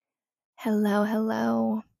Hello,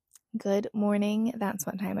 hello. Good morning. That's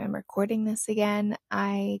what time I'm recording this again.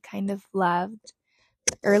 I kind of loved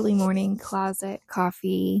the early morning closet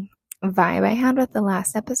coffee vibe I had with the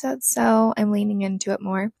last episode, so I'm leaning into it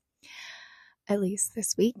more, at least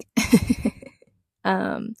this week.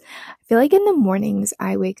 I feel like in the mornings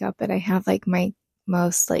I wake up and I have like my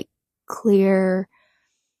most like clear,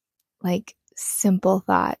 like simple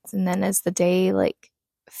thoughts, and then as the day like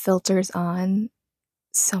filters on,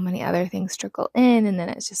 so many other things trickle in, and then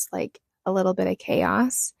it's just like a little bit of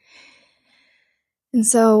chaos. And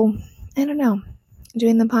so, I don't know,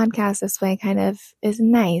 doing the podcast this way kind of is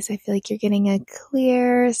nice. I feel like you're getting a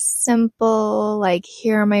clear, simple, like,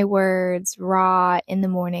 here are my words, raw in the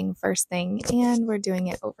morning, first thing, and we're doing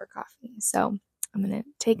it over coffee. So, I'm going to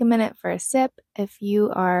take a minute for a sip. If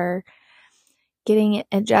you are getting it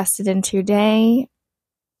adjusted into your day,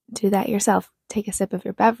 do that yourself. Take a sip of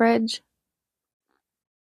your beverage.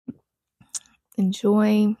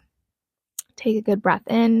 Enjoy. Take a good breath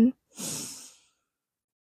in.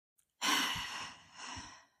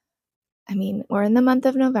 I mean, we're in the month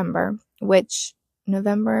of November, which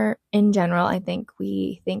November in general, I think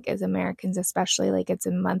we think as Americans, especially, like it's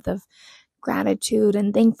a month of gratitude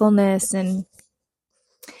and thankfulness. And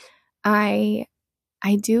I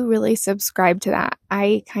do really subscribe to that.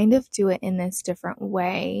 I kind of do it in this different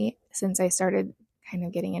way since I started kind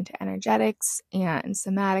of getting into energetics and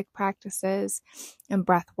somatic practices and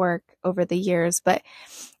breath work over the years. But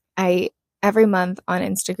every month on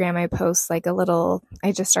Instagram, I post like a little,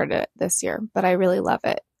 I just started it this year, but I really love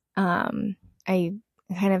it. I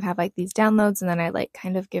kind of have like these downloads, and then I like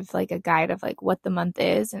kind of give like a guide of like what the month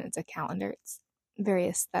is, and it's a calendar. It's very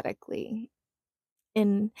aesthetically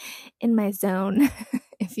in my zone,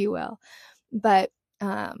 if you will. But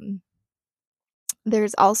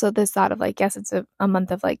there's also this thought of like, yes, it's a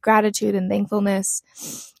month of like gratitude and thankfulness,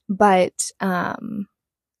 but the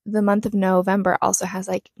month of November also has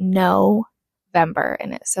like November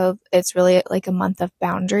in it. So it's really like a month of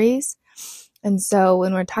boundaries. And so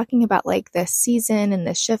when we're talking about like this season and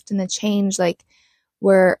the shift and the change, like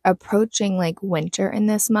we're approaching like winter in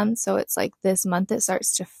this month. So it's like this month it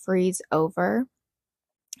starts to freeze over.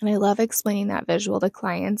 And I love explaining that visual to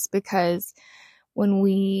clients because when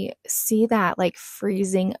we see that like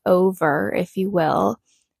freezing over, if you will,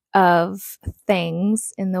 of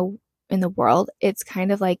things in the world, it's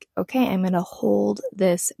kind of like, okay, I'm going to hold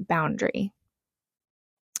this boundary.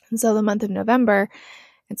 And so the month of November,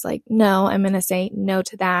 it's like, no, I'm going to say no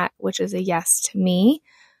to that, which is a yes to me.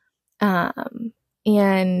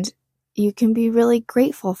 And you can be really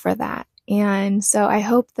grateful for that. And so I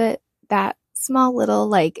hope that that small little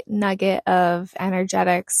like nugget of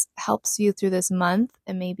energetics helps you through this month,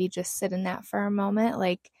 and maybe just sit in that for a moment.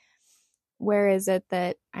 Like, where is it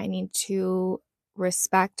that I need to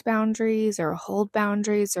respect boundaries or hold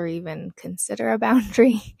boundaries or even consider a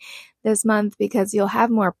boundary this month, because you'll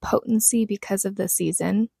have more potency because of the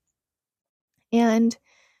season, and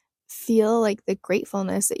feel like the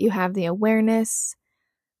gratefulness that you have the awareness,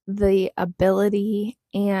 the ability,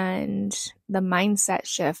 and the mindset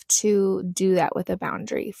shift to do that with a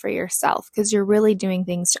boundary for yourself, because you're really doing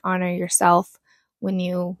things to honor yourself when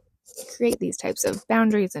you create these types of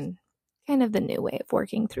boundaries and kind of the new way of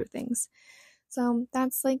working through things. So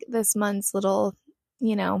that's like this month's little,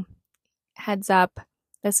 heads up.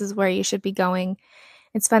 This is where you should be going.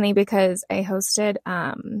 It's funny because I hosted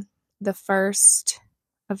the first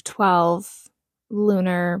of 12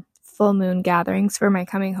 lunar full moon gatherings for my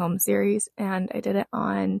Coming Home series, and I did it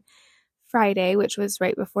on Friday, which was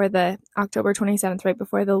right before the October 27th, right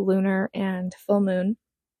before the lunar and full moon.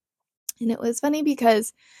 And it was funny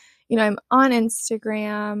because I'm on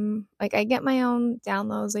Instagram, like I get my own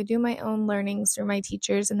downloads, I do my own learnings through my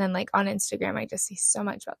teachers, and then like on Instagram, I just see so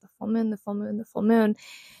much about the full moon, the full moon, the full moon.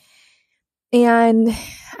 And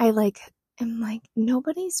I'm like,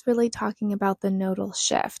 nobody's really talking about the nodal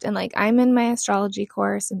shift. And like, I'm in my astrology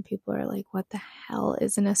course and people are like, what the hell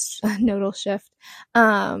is a nodal shift?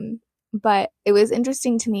 But it was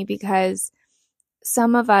interesting to me because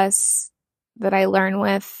some of us that I learn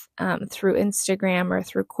with through Instagram or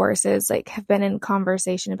through courses, like have been in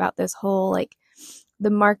conversation about this whole, like the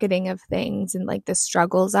marketing of things and like the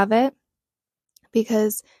struggles of it,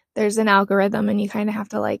 because there's an algorithm and you kind of have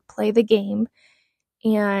to like play the game.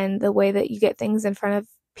 And the way that you get things in front of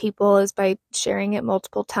people is by sharing it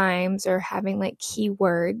multiple times or having like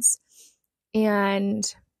keywords. And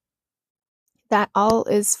that all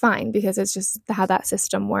is fine because it's just how that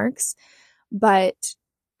system works. But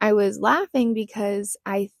I was laughing because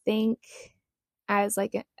I think, as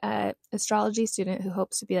like a astrology student who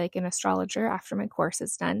hopes to be like an astrologer after my course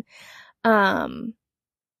is done,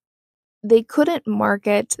 they couldn't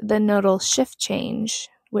market the nodal shift change,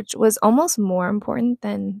 which was almost more important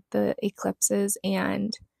than the eclipses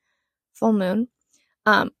and full moon.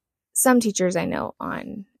 Um, some teachers I know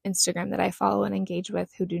on Instagram that I follow and engage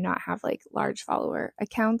with who do not have like large follower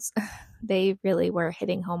accounts, they really were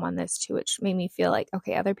hitting home on this too, which made me feel like,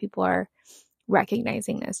 okay, other people are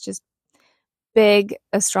recognizing this. Just big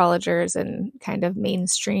astrologers and kind of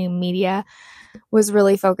mainstream media was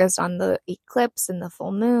really focused on the eclipse and the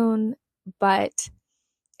full moon, but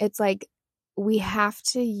it's like we have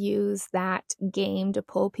to use that game to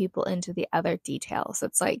pull people into the other details.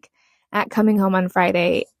 It's like at Coming Home on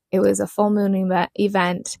Friday, it was a full moon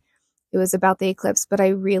event. It was about the eclipse, but I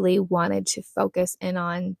really wanted to focus in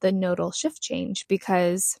on the nodal shift change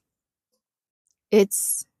because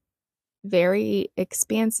it's very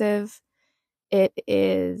expansive. It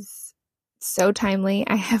is so timely.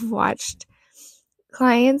 I have watched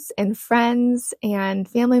clients and friends and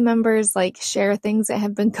family members like share things that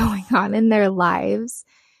have been going on in their lives.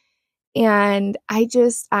 And I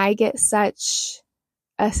get such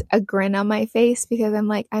a grin on my face because I'm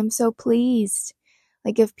like, I'm so pleased.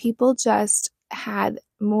 Like if people just had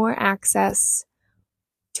more access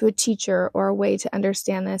to a teacher or a way to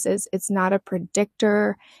understand this, is it's not a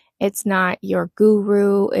predictor. It's not your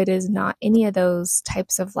guru. It is not any of those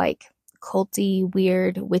types of like culty,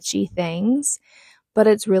 weird, witchy things, but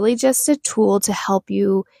it's really just a tool to help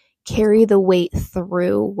you carry the weight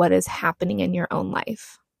through what is happening in your own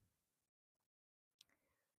life.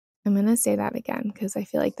 I'm going to say that again because I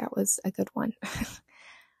feel like that was a good one.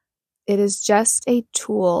 It is just a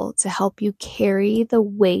tool to help you carry the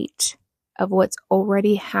weight of what's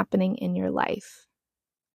already happening in your life.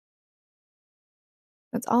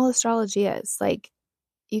 That's all astrology is. Like,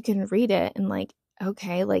 you can read it and like,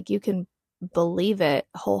 okay, like you can believe it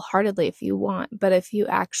wholeheartedly if you want, but if you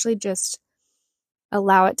actually just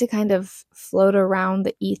allow it to kind of float around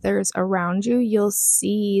the ethers around you, you'll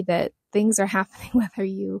see that things are happening whether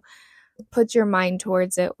you put your mind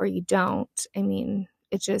towards it or you don't. I mean,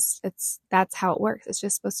 that's how it works. It's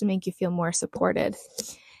just supposed to make you feel more supported.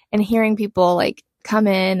 And hearing people like come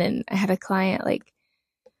in, and I had a client, like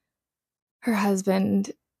her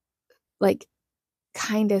husband, like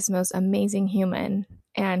kindest, most amazing human,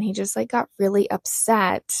 and he just like got really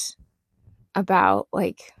upset about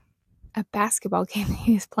like a basketball game that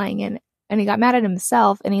he was playing in, and he got mad at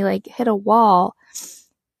himself, and he like hit a wall,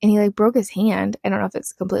 and he like broke his hand. I don't know if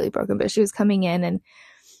it's completely broken, but she was coming in and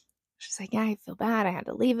she's like, yeah, I feel bad. I had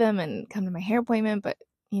to leave him and come to my hair appointment, but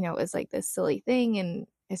it was like this silly thing, and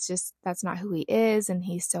it's just, that's not who he is, and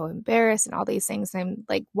he's so embarrassed and all these things. And I'm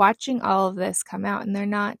like watching all of this come out, and they're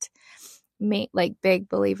not like big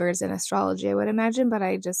believers in astrology, I would imagine, but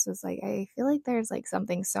I just was like, I feel like there's like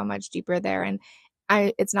something so much deeper there. And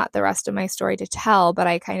it's not the rest of my story to tell, but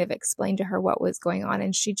I kind of explained to her what was going on,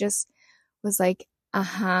 and she just was like,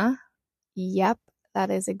 yep, that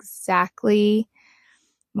is exactly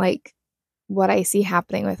like what I see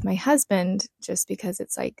happening with my husband, just because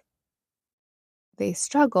it's like they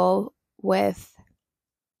struggle with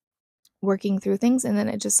working through things, and then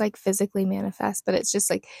it just like physically manifests. But it's just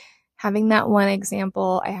like having that one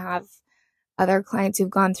example. I have other clients who've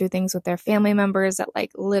gone through things with their family members that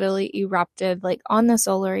like literally erupted like on the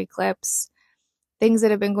solar eclipse, things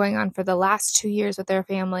that have been going on for the last 2 years with their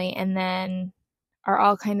family, and then are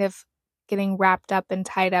all kind of getting wrapped up and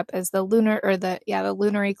tied up as the lunar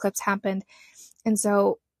eclipse happened. And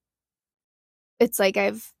so it's like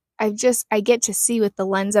I get to see with the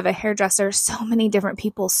lens of a hairdresser so many different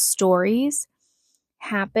people's stories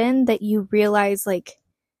happen that you realize like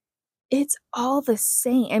it's all the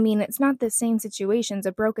same. I mean, it's not the same situations.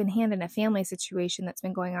 A broken hand in a family situation that's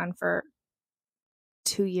been going on for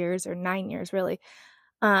 2 years or 9 years really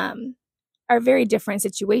are very different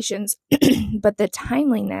situations, but the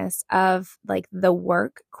timeliness of like the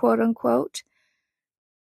work, quote unquote,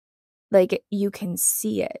 like you can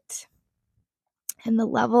see it. And the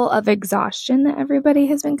level of exhaustion that everybody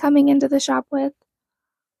has been coming into the shop with.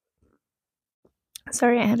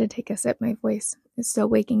 Sorry, I had to take a sip. My voice is still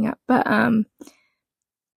waking up. But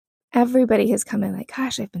everybody has come in like,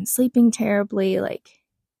 gosh, I've been sleeping terribly. Like,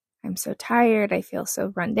 I'm so tired. I feel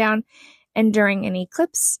so run down. And during an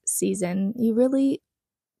eclipse season, you really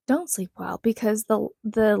don't sleep well because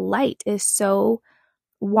the light is so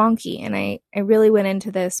wonky. And I really went into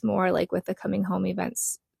this more like with the coming home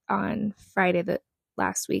events on Friday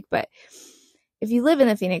last week. But if you live in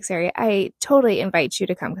the Phoenix area, I totally invite you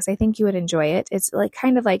to come because I think you would enjoy it. It's like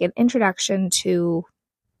kind of like an introduction to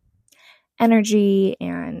energy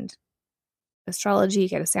and astrology. You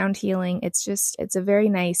get a sound healing. It's a very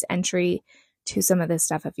nice entry to some of this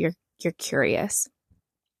stuff if you're curious.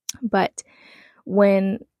 But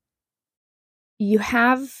when you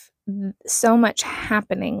have so much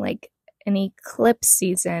happening, like an eclipse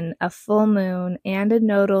season, a full moon, and a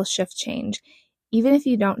nodal shift change, even if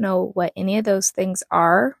you don't know what any of those things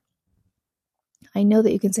are, I know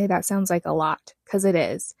that you can say that sounds like a lot, because it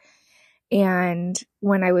is. And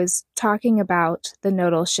when I was talking about the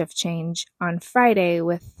nodal shift change on Friday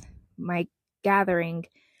with my gathering,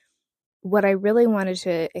 what I really wanted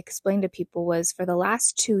to explain to people was for the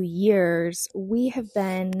last 2 years, we have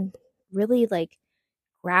been really like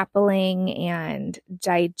grappling and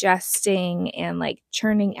digesting and like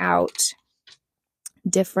churning out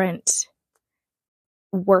different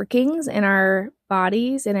workings in our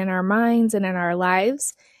bodies and in our minds and in our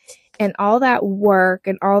lives. And all that work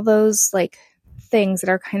and all those like things that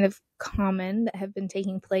are kind of common that have been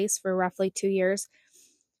taking place for roughly 2 years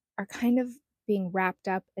are kind of being wrapped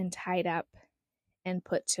up and tied up and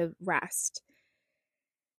put to rest.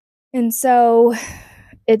 And so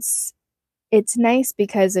it's nice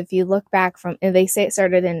because if you look back from, they say it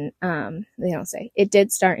started in, they don't say, it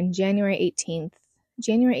did start in January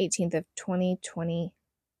 18th of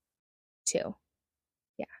 2022.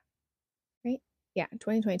 Yeah. Right? Yeah,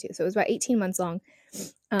 2022. So it was about 18 months long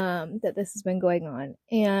that this has been going on.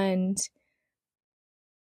 And,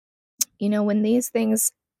 you know, when these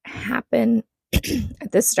things happen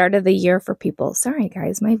at the start of the year for people, sorry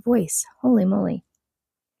guys, my voice, holy moly.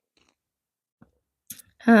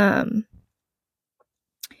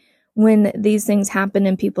 When these things happen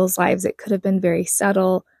in people's lives, it could have been very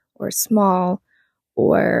subtle or small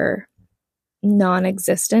or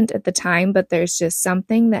non-existent at the time, but there's just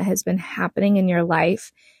something that has been happening in your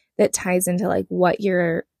life that ties into like what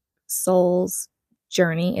your soul's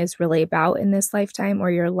journey is really about in this lifetime, or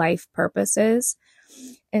your life purposes.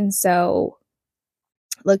 And so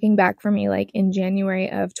looking back for me, like in January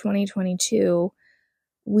of 2022,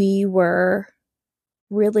 we were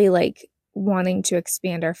really like wanting to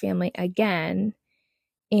expand our family again.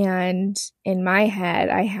 And in my head,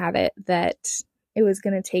 I had it that it was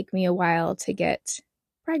going to take me a while to get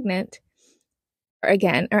pregnant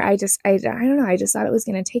again. Or I don't know. I just thought it was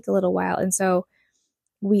going to take a little while. And so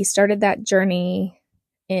we started that journey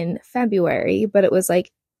in February, but it was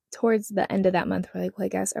like towards the end of that month, we're like, well, I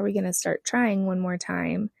guess, are we going to start trying one more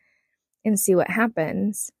time and see what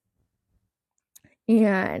happens?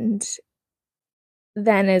 And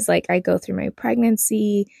then as like I go through my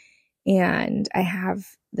pregnancy and I have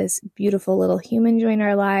this beautiful little human join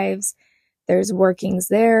our lives, there's workings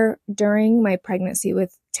there during my pregnancy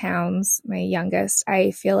with Towns, my youngest.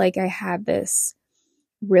 I feel like I had this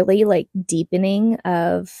really like deepening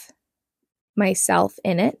of myself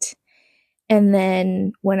in it. And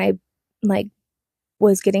then when I like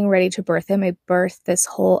was getting ready to birth him, I birthed this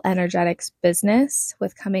whole energetics business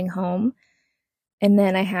with coming home. And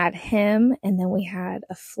then I had him, and then we had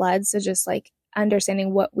a flood. So just like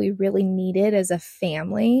understanding what we really needed as a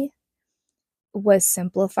family was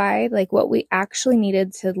simplified, like what we actually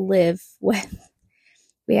needed to live with.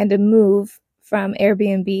 We had to move from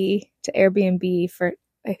Airbnb to Airbnb for,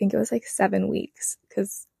 I think it was like 7 weeks,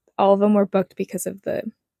 because all of them were booked because of the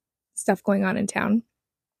stuff going on in town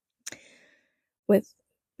with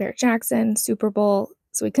Barrett Jackson, Super Bowl.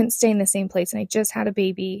 So we couldn't stay in the same place. And I just had a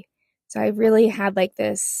baby. So I really had like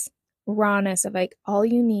this rawness of like, all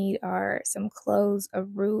you need are some clothes, a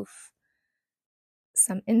roof,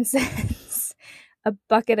 some incense, a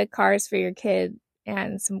bucket of cars for your kid,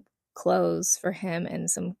 and some clothes for him, and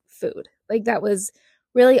some food. Like that was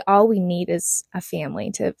really all we need, is a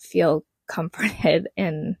family to feel comforted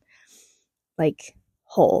and like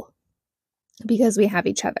whole, because we have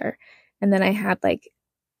each other. And then I had like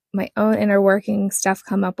my own inner working stuff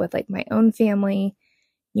come up with like my own family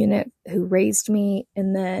unit who raised me.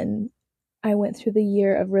 And then I went through the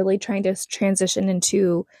year of really trying to transition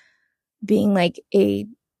into being like a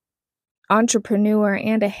entrepreneur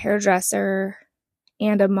and a hairdresser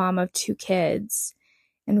and a mom of 2 kids,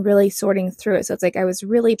 and really sorting through it. So it's like I was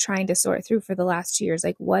really trying to sort through for the last 2 years,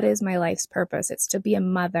 like, what is my life's purpose? It's to be a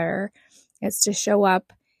mother. It's to show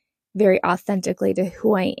up very authentically to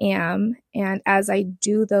who I am. And as I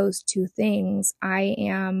do those 2 things, I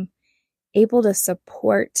am able to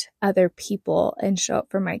support other people and show up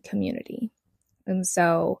for my community. And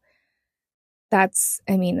so that's,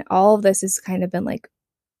 I mean, all of this has kind of been like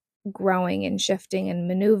growing and shifting and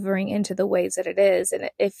maneuvering into the ways that it is. And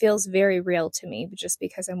it feels very real to me, just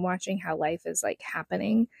because I'm watching how life is like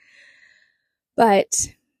happening. But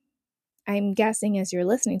I'm guessing as you're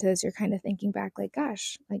listening to this, you're kind of thinking back like,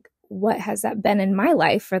 gosh, like what has that been in my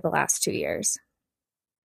life for the last 2 years?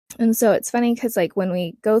 And so it's funny because like when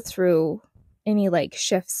we go through any like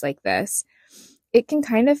shifts like this, it can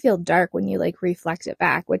kind of feel dark when you like reflect it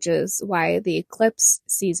back, which is why the eclipse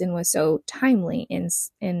season was so timely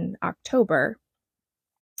in October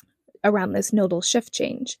around this nodal shift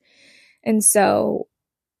change. And so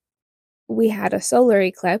we had a solar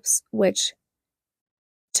eclipse, which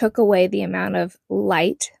took away the amount of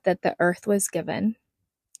light that the earth was given.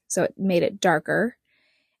 So it made it darker.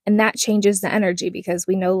 And that changes the energy because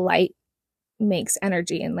we know light makes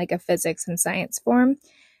energy in like a physics and science form.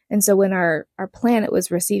 And so when our planet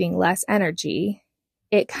was receiving less energy,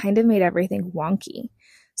 it kind of made everything wonky.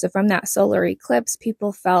 So from that solar eclipse,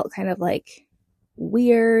 people felt kind of like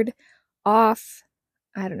weird, off,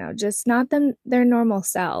 I don't know, just not their normal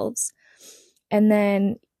selves. And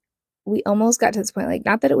then we almost got to this point, like,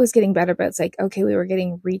 not that it was getting better, but it's like, okay, we were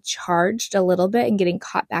getting recharged a little bit and getting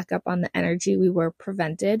caught back up on the energy we were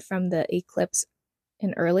prevented from the eclipse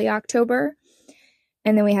in early October.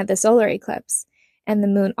 And then we had the solar eclipse, and the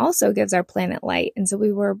moon also gives our planet light. And so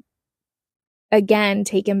we were again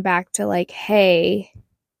taken back to like, hey,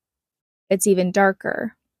 it's even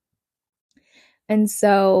darker. And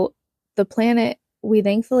so the planet, we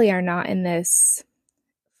thankfully are not in this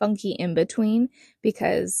funky in between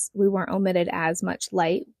because we weren't omitted as much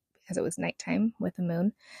light because it was nighttime with the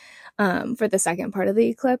moon for the second part of the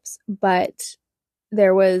eclipse. But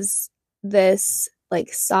there was this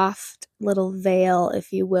like soft little veil,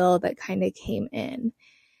 if you will, that kind of came in.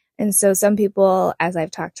 And so some people, as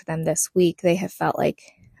I've talked to them this week, they have felt like,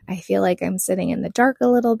 I feel like I'm sitting in the dark a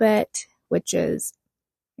little bit, which is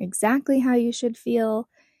exactly how you should feel.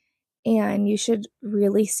 And you should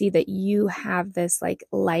really see that you have this like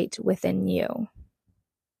light within you.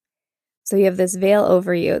 So you have this veil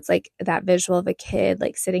over you. It's like that visual of a kid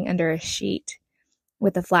like sitting under a sheet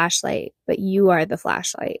with a flashlight, but you are the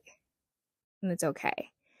flashlight. And it's okay.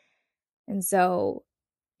 And so,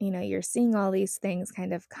 you're seeing all these things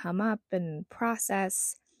kind of come up and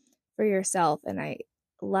process for yourself. And I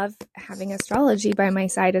love having astrology by my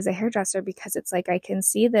side as a hairdresser because it's like I can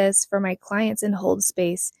see this for my clients and hold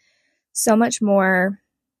space so much more,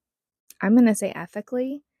 I'm going to say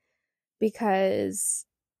ethically, because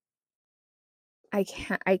I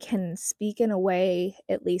can speak in a way,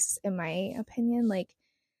 at least in my opinion, like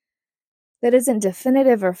that isn't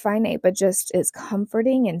definitive or finite, but just is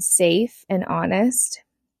comforting and safe and honest.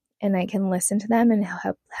 And I can listen to them and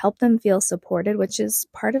help them feel supported, which is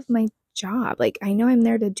part of my job. Like, I know I'm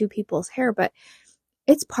there to do people's hair, but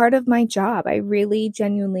it's part of my job. I really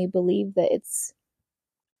genuinely believe that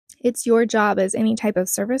it's your job as any type of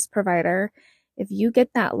service provider. If you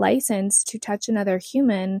get that license to touch another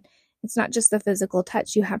human, it's not just the physical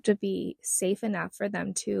touch. You have to be safe enough for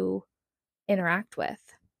them to interact with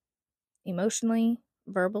emotionally,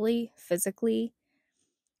 verbally, physically.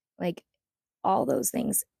 Like, all those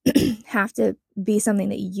things have to be something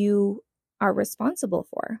that you are responsible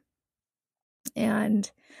for.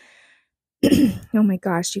 And oh my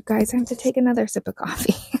gosh, you guys, I have to take another sip of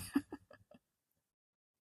coffee.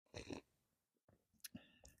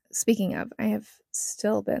 Speaking of, I have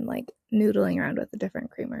still been like noodling around with the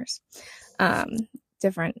different creamers.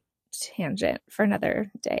 Different tangent for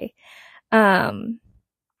another day.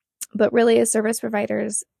 But really, as service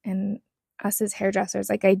providers and us as hairdressers,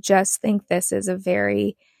 like, I just think this is a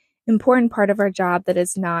very important part of our job that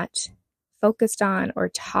is not focused on or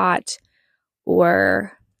taught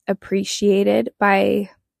or appreciated by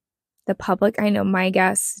the public. I know my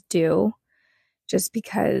guests do, just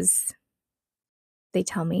because they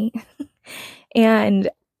tell me. And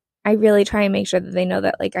I really try and make sure that they know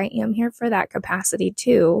that, like, I am here for that capacity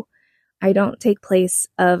too. I don't take place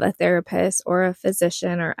of a therapist or a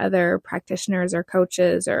physician or other practitioners or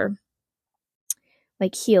coaches or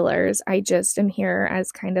like healers. I just am here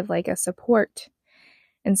as kind of like a support.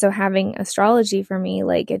 And so having astrology for me,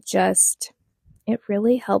 like, it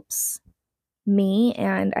really helps me.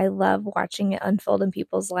 And I love watching it unfold in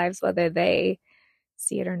people's lives, whether they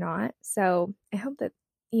see it or not. So I hope that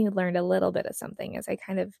you learned a little bit of something as I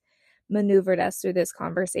kind of maneuvered us through this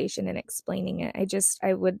conversation and explaining it.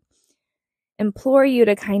 I would implore you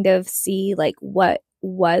to kind of see like what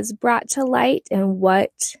was brought to light and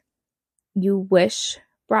what you wish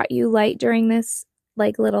brought you light during this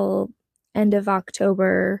like little end of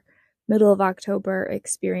October, middle of October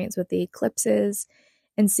experience with the eclipses,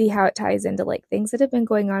 and see how it ties into like things that have been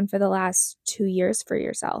going on for the last 2 years for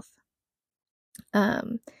yourself.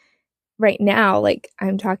 Right now, like,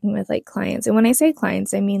 I'm talking with like clients, and when I say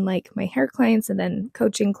clients, I mean like my hair clients and then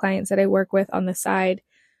coaching clients that I work with on the side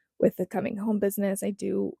with the coming home business. I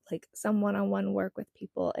do like some one-on-one work with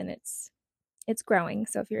people, and it's growing.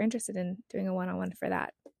 So if you're interested in doing a one-on-one for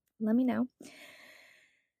that, let me know.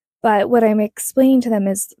 But what I'm explaining to them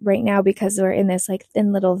is right now, because we're in this like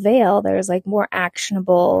thin little veil, there's like more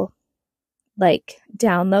actionable like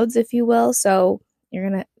downloads, if you will. So you're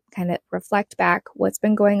going to kind of reflect back what's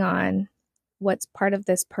been going on, what's part of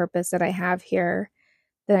this purpose that I have here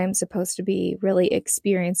that I'm supposed to be really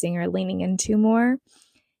experiencing or leaning into more,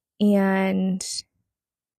 and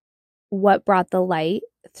what brought the light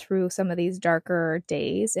through some of these darker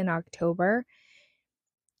days in October,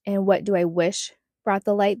 and what do I wish brought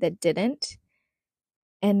the light that didn't,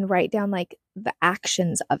 and write down like the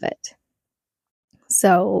actions of it.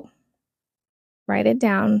 So write it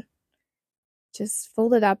down, just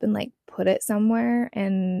fold it up and like put it somewhere.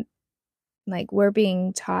 And like we're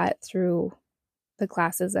being taught through the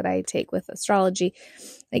classes that I take with astrology,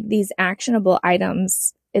 like these actionable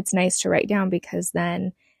items, it's nice to write down, because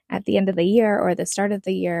then at the end of the year or the start of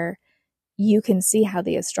the year, you can see how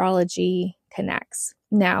the astrology connects.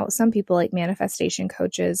 Now, some people like manifestation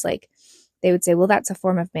coaches, like they would say, well, that's a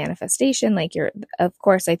form of manifestation. Like you're, of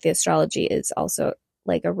course, like the astrology is also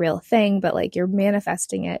like a real thing, but like you're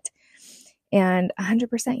manifesting it. And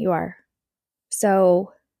 100% you are.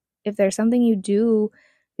 So if there's something you do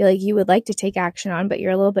feel like you would like to take action on, but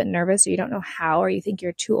you're a little bit nervous, or you don't know how, or you think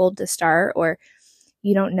you're too old to start, or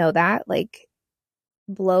you don't know that, like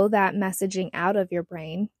blow that messaging out of your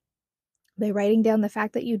brain by writing down the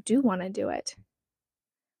fact that you do want to do it.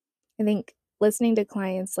 I think listening to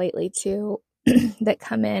clients lately too that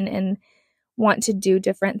come in and want to do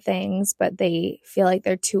different things, but they feel like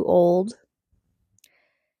they're too old,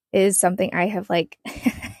 is something I have like,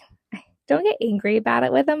 I don't get angry about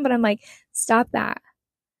it with them, but I'm like, stop that.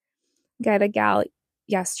 Got a gal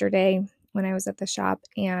yesterday when I was at the shop,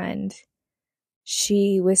 and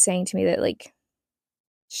she was saying to me that like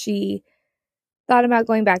she thought about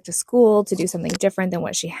going back to school to do something different than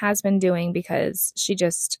what she has been doing, because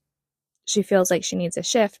she feels like she needs a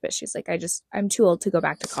shift, but she's like, I'm too old to go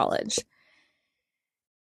back to college.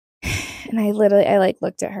 And I like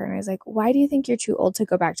looked at her and I was like, why do you think you're too old to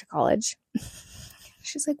go back to college?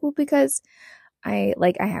 She's like, well, because I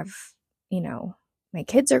have, my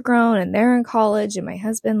kids are grown and they're in college, and my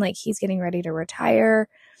husband, like, he's getting ready to retire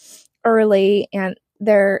early, and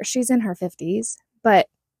she's in her 50s, but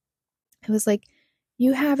it was like,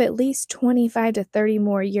 you have at least 25 to 30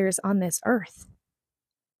 more years on this earth.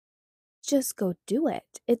 Just go do it.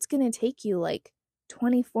 It's going to take you like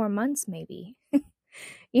 24 months maybe.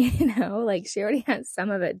 Like she already has some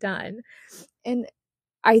of it done. And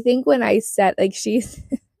I think when I said, like,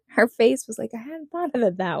 her face was like, I hadn't thought of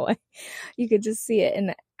it that way. You could just see it.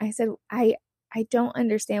 And I said, I don't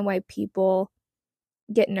understand why people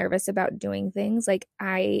get nervous about doing things. Like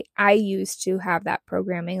I used to have that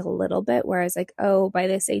programming a little bit, where I was like, oh, by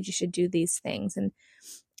this age you should do these things. And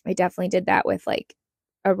I definitely did that with like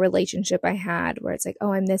a relationship I had, where it's like,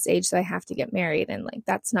 oh, I'm this age, so I have to get married. And like,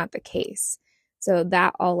 that's not the case. So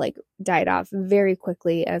that all like died off very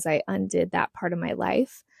quickly as I undid that part of my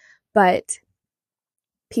life. But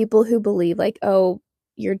people who believe like, oh,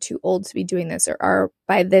 you're too old to be doing this, or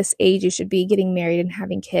by this age you should be getting married and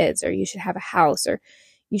having kids, or you should have a house, or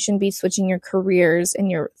you shouldn't be switching your careers in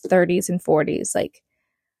your 30s and 40s. Like,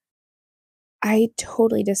 I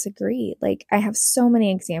totally disagree. Like, I have so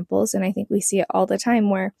many examples, and I think we see it all the time,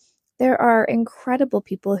 where there are incredible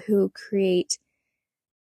people who create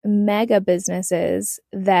mega businesses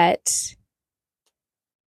that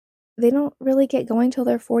they don't really get going till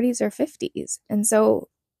their 40s or 50s. And so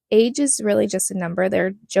age is really just a number.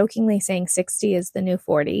 They're jokingly saying 60 is the new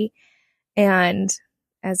 40. And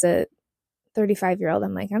as a 35-year-old,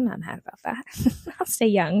 I'm like, I'm not mad about that. I'll stay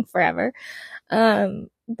young forever.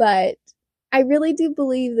 But I really do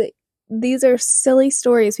believe that these are silly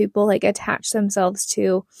stories people like attach themselves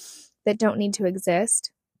to that don't need to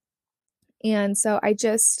exist. And so I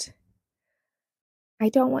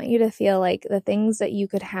don't want you to feel like the things that you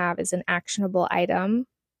could have as an actionable item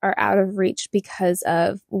are out of reach because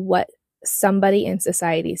of what somebody in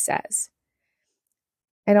society says.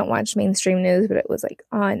 I don't watch mainstream news, but it was like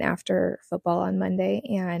on after football on Monday,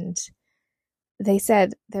 and they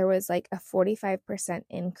said there was like a 45%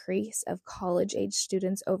 increase of college age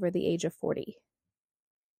students over the age of 40.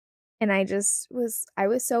 And I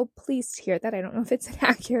was so pleased to hear that. I don't know if it's an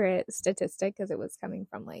accurate statistic, because it was coming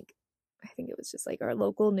from like, I think it was just like our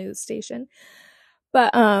local news station.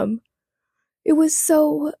 But it was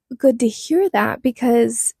so good to hear that,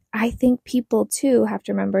 because I think people too have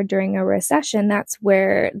to remember during a recession, that's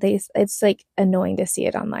where it's like annoying to see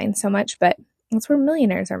it online so much, but that's where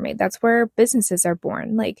millionaires are made. That's where businesses are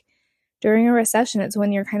born. Like during a recession, it's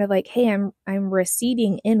when you're kind of like, hey, I'm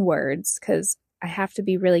receding inwards because I have to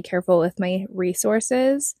be really careful with my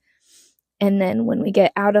resources. And then when we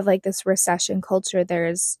get out of like this recession culture,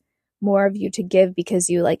 there's more of you to give because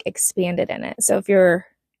you like expanded in it. So if you're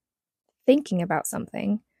thinking about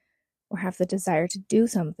something or have the desire to do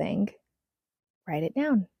something, write it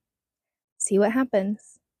down. See what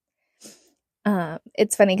happens.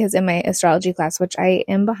 It's funny because in my astrology class, which I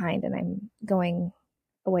am behind and I'm going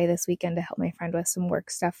away this weekend to help my friend with some work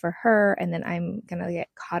stuff for her, and then I'm going to get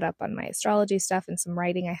caught up on my astrology stuff and some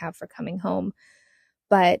writing I have for coming home.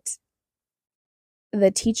 But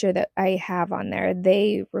the teacher that I have on there,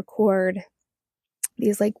 they record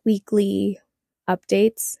these like weekly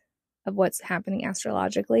updates of what's happening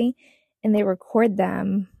astrologically, and they record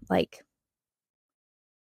them like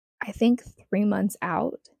I think 3 months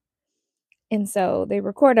out. And so they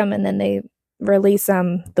record them and then they release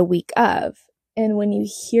them the week of. And when you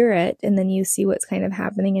hear it and then you see what's kind of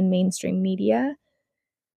happening in mainstream media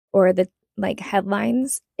or the like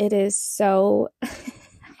headlines, it is so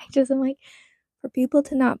I'm like, for people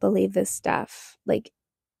to not believe this stuff, like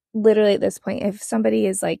literally at this point, if somebody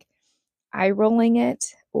is like eye rolling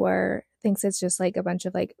it or thinks it's just like a bunch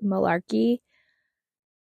of like malarkey,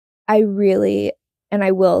 I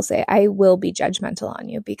will say, I will be judgmental on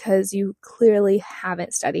you because you clearly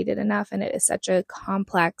haven't studied it enough and it is such a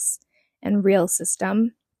complex and real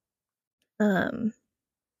system. So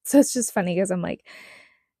it's just funny because I'm like,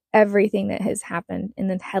 everything that has happened in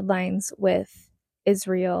the headlines with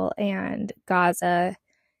Israel and Gaza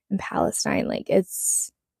and Palestine, like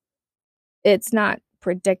it's not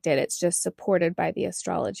predicted. It's just supported by the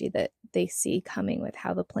astrology that they see coming with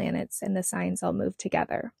how the planets and the signs all move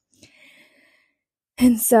together.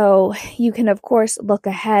 And so you can, of course, look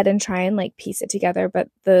ahead and try and like piece it together. But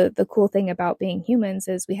the cool thing about being humans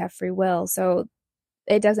is we have free will. So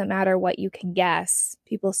it doesn't matter what you can guess.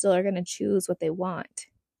 People still are going to choose what they want.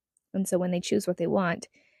 And so when they choose what they want,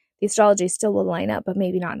 the astrology still will line up, but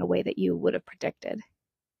maybe not in a way that you would have predicted.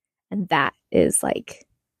 And that is like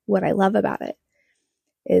what I love about it,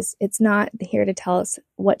 is it's not here to tell us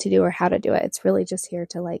what to do or how to do it. It's really just here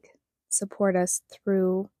to like support us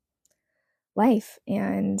through life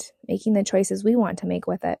and making the choices we want to make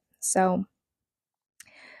with it. So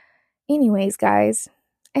anyways, guys,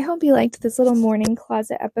 I hope you liked this little morning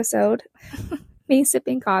closet episode. Me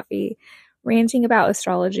sipping coffee, ranting about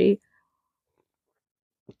astrology.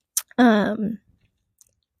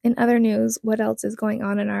 In other news, what else is going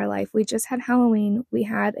on in our life? We just had Halloween. We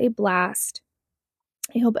had a blast.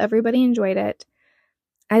 I hope everybody enjoyed it.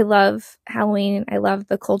 I love Halloween. I love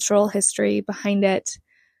the cultural history behind it.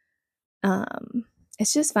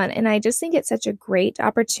 It's just fun. And I just think it's such a great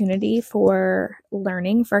opportunity for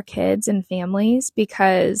learning for kids and families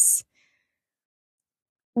because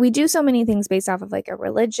we do so many things based off of like a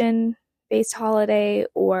religion based holiday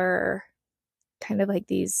or kind of like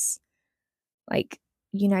these like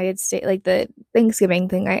United States, like the Thanksgiving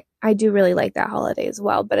thing. I do really like that holiday as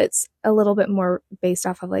well, but it's a little bit more based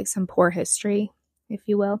off of like some poor history, if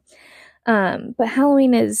you will. But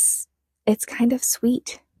Halloween it's kind of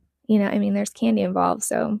sweet. You know, I mean, there's candy involved,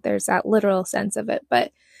 so there's that literal sense of it.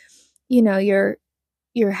 But, you know, you're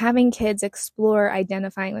having kids explore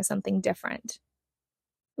identifying with something different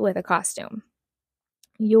with a costume.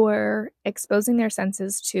 You're exposing their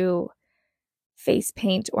senses to face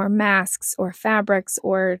paint or masks or fabrics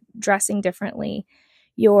or dressing differently.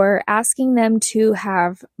 You're asking them to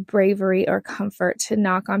have bravery or comfort to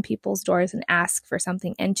knock on people's doors and ask for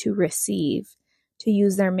something and to receive, to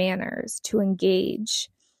use their manners, to engage,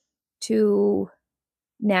 to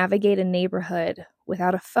navigate a neighborhood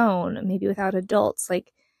without a phone, maybe without adults.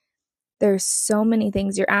 Like there's so many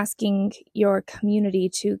things. You're asking your community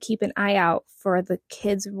to keep an eye out for the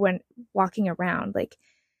kids when walking around. Like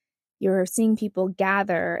you're seeing people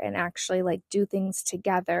gather and actually like do things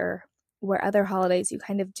together, where other holidays you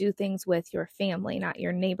kind of do things with your family, not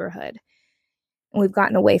your neighborhood. And we've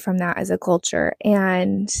gotten away from that as a culture.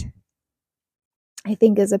 And I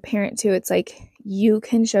think as a parent too, it's like you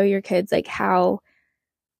can show your kids like how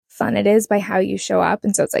fun it is by how you show up.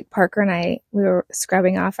 And so it's like Parker and I, we were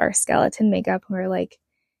scrubbing off our skeleton makeup and we were like,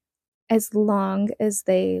 as long as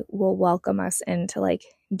they will welcome us into like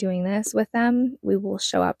doing this with them, we will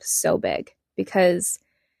show up so big, because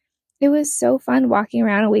it was so fun walking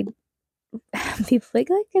around and we'd have people like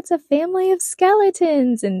it's a family of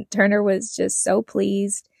skeletons. And Turner was just so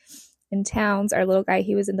pleased. And Towns, our little guy,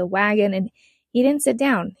 he was in the wagon and he didn't sit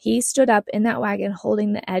down. He stood up in that wagon,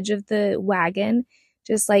 holding the edge of the wagon,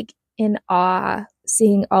 just like in awe,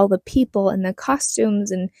 seeing all the people and the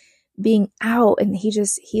costumes and being out. And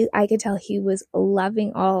I could tell he was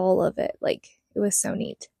loving all of it. Like it was so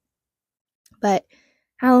neat. But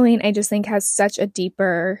Halloween, I just think has such a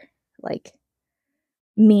deeper like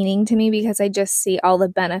meaning to me because I just see all the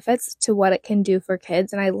benefits to what it can do for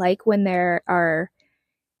kids. And I like when there are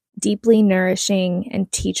deeply nourishing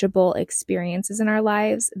and teachable experiences in our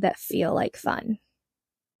lives that feel like fun.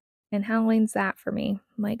 And Halloween's that for me.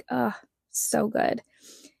 I'm like, oh, so good.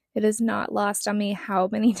 It is not lost on me how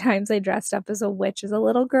many times I dressed up as a witch as a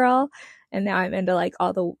little girl. And now I'm into like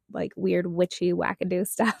all the like weird witchy wackadoo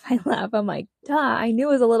stuff I love. I'm like, duh, I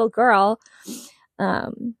knew as a little girl.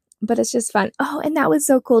 But it's just fun. Oh, and that was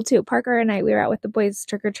so cool too. Parker and I, we were out with the boys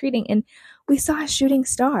trick-or-treating and we saw a shooting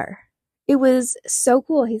star. It was so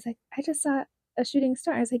cool. He's like, I just saw a shooting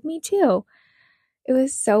star. I was like, me too. It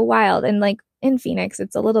was so wild. And like in Phoenix,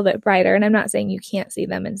 it's a little bit brighter. And I'm not saying you can't see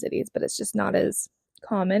them in cities, but it's just not as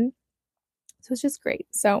common. So it's just great.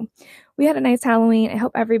 So we had a nice Halloween. I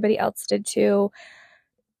hope everybody else did too.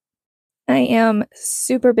 I am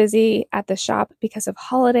super busy at the shop because of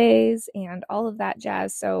holidays and all of that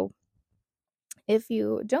jazz. So if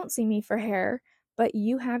you don't see me for hair, but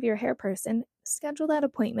you have your hair person, schedule that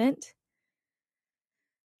appointment.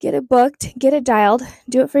 Get it booked, get it dialed,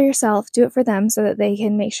 do it for yourself, do it for them so that they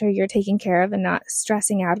can make sure you're taken care of and not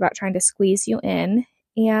stressing out about trying to squeeze you in.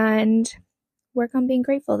 And work on being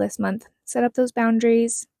grateful this month. Set up those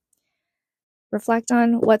boundaries. Reflect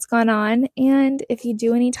on what's gone on. And if you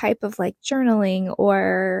do any type of like journaling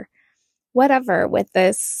or whatever with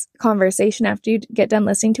this conversation after you get done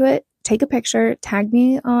listening to it, take a picture, tag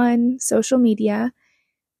me on social media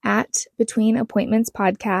at Between Appointments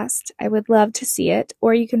Podcast. I would love to see it.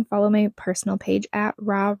 Or you can follow my personal page at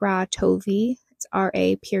Tovi. It's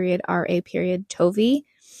Tovi.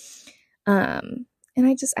 And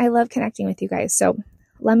I love connecting with you guys. So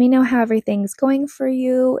let me know how everything's going for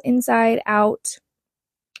you, inside, out,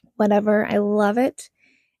 whatever. I love it.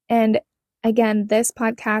 And again, this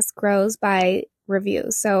podcast grows by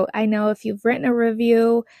reviews. So I know if you've written a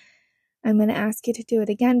review, I'm going to ask you to do it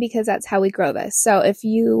again because that's how we grow this. So if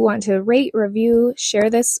you want to rate, review,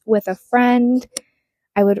 share this with a friend,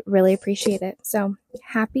 I would really appreciate it. So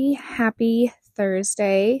happy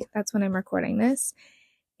Thursday. That's when I'm recording this.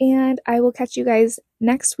 And I will catch you guys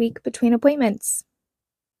next week between appointments.